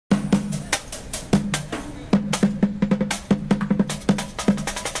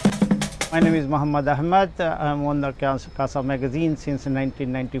My name is Muhammad Ahmed. I'm on the Casa magazine since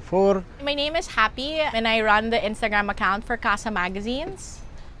 1994. My name is Happy and I run the Instagram account for Casa Magazines.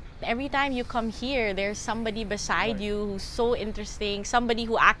 Every time you come here, there's somebody beside you who's so interesting, somebody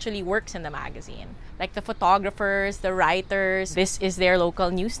who actually works in the magazine. Like the photographers, the writers, this is their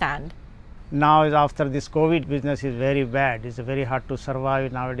local newsstand. Now, after this COVID, business is very bad. It's very hard to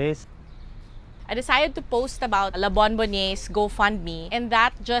survive nowadays. I decided to post about La Bonbonnier's GoFundMe, and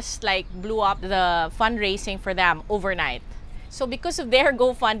that just like blew up the fundraising for them overnight. So because of their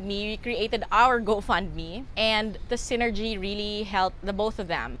GoFundMe, we created our GoFundMe, and the synergy really helped the both of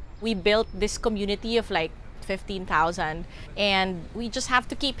them. We built this community of like 15,000, and we just have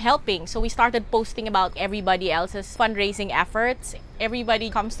to keep helping. So we started posting about everybody else's fundraising efforts. Everybody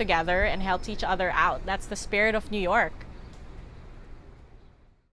comes together and helps each other out. That's the spirit of New York.